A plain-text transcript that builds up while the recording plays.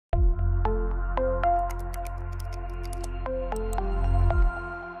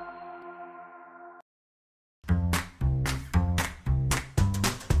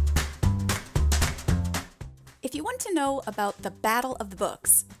If you want to know about the Battle of the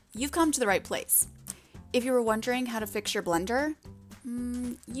Books, you've come to the right place. If you were wondering how to fix your blender,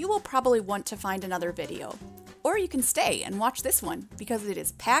 you will probably want to find another video. Or you can stay and watch this one because it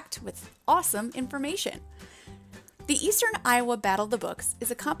is packed with awesome information. The Eastern Iowa Battle of the Books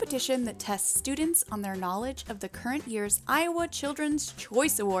is a competition that tests students on their knowledge of the current year's Iowa Children's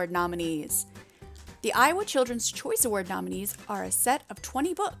Choice Award nominees. The Iowa Children's Choice Award nominees are a set of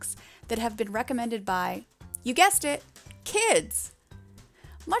 20 books that have been recommended by, you guessed it, kids.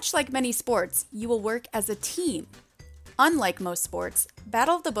 Much like many sports, you will work as a team. Unlike most sports,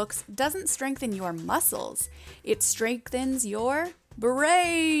 Battle of the Books doesn't strengthen your muscles, it strengthens your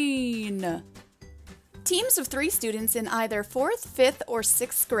brain. Teams of 3 students in either 4th, 5th, or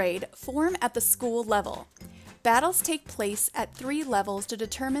 6th grade form at the school level. Battles take place at 3 levels to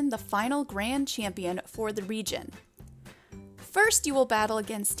determine the final grand champion for the region. First, you will battle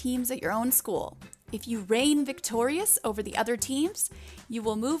against teams at your own school. If you reign victorious over the other teams, you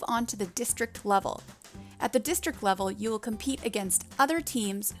will move on to the district level. At the district level, you will compete against other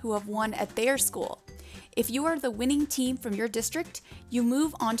teams who have won at their school. If you are the winning team from your district, you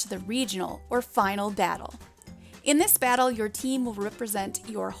move on to the regional or final battle. In this battle, your team will represent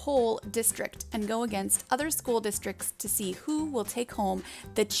your whole district and go against other school districts to see who will take home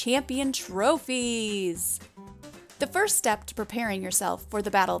the champion trophies. The first step to preparing yourself for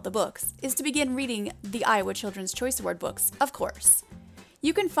the Battle of the Books is to begin reading the Iowa Children's Choice Award books, of course.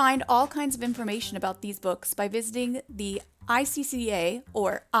 You can find all kinds of information about these books by visiting the ICCA,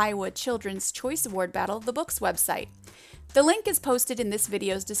 or Iowa Children's Choice Award Battle of the Books website. The link is posted in this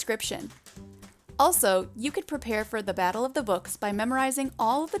video's description. Also, you could prepare for the Battle of the Books by memorizing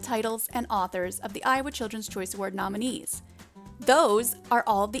all of the titles and authors of the Iowa Children's Choice Award nominees. Those are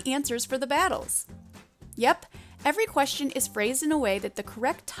all of the answers for the battles. Yep, every question is phrased in a way that the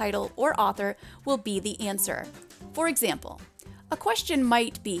correct title or author will be the answer. For example, a question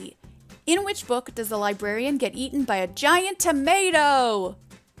might be, in which book does the librarian get eaten by a giant tomato?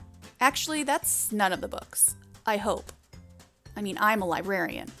 Actually, that's none of the books. I hope. I mean, I'm a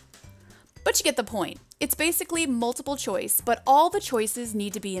librarian. But you get the point. It's basically multiple choice, but all the choices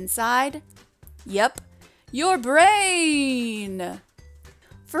need to be inside, yep, your brain!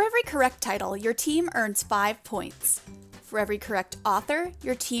 For every correct title, your team earns 5 points. For every correct author,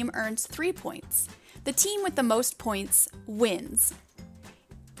 your team earns 3 points. The team with the most points wins.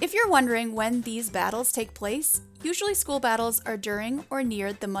 If you're wondering when these battles take place, usually school battles are during or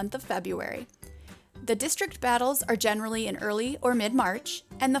near the month of February. The district battles are generally in early or mid-March,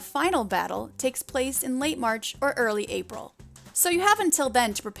 and the final battle takes place in late March or early April. So you have until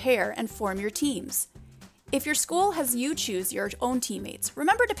then to prepare and form your teams. If your school has you choose your own teammates,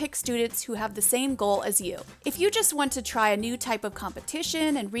 remember to pick students who have the same goal as you. If you just want to try a new type of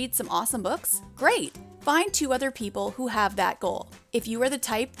competition and read some awesome books, great! Find 2 other people who have that goal. If you are the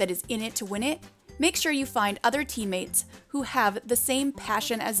type that is in it to win it, make sure you find other teammates who have the same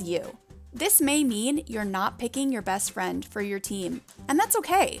passion as you. This may mean you're not picking your best friend for your team, and that's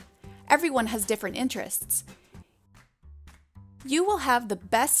okay. Everyone has different interests. You will have the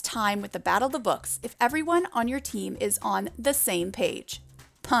best time with the Battle of the Books if everyone on your team is on the same page.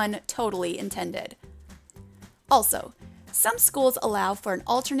 Pun totally intended. Also, some schools allow for an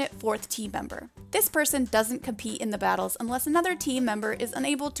alternate 4th team member. This person doesn't compete in the battles unless another team member is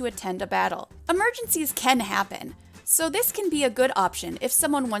unable to attend a battle. Emergencies can happen, so this can be a good option if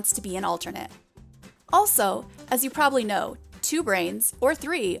someone wants to be an alternate. Also, as you probably know, 2 brains, or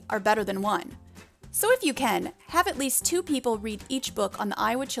 3, are better than 1. So if you can, have at least 2 people read each book on the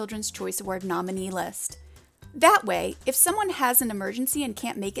Iowa Children's Choice Award nominee list. That way, if someone has an emergency and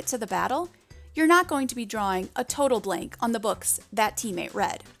can't make it to the battle, you're not going to be drawing a total blank on the books that teammate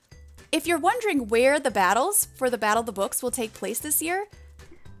read. If you're wondering where the battles for the Battle of the Books will take place this year,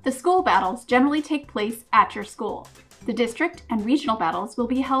 the school battles generally take place at your school. The district and regional battles will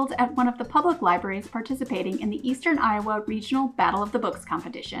be held at one of the public libraries participating in the Eastern Iowa Regional Battle of the Books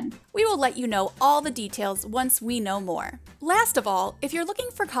competition. We will let you know all the details once we know more. Last of all, if you're looking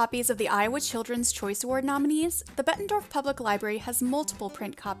for copies of the Iowa Children's Choice Award nominees, the Bettendorf Public Library has multiple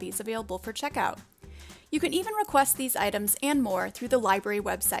print copies available for checkout. You can even request these items and more through the library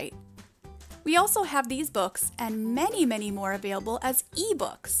website. We also have these books and many more available as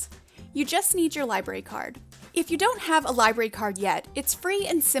ebooks. You just need your library card. If you don't have a library card yet, it's free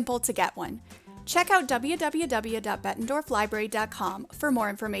and simple to get one. Check out www.bettendorflibrary.com for more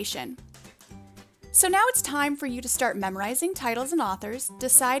information. So now it's time for you to start memorizing titles and authors,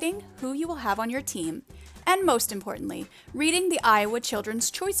 deciding who you will have on your team, and most importantly, reading the Iowa Children's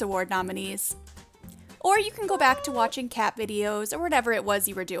Choice Award nominees. Or you can go back to watching cat videos or whatever it was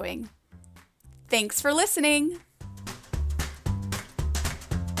you were doing. Thanks for listening.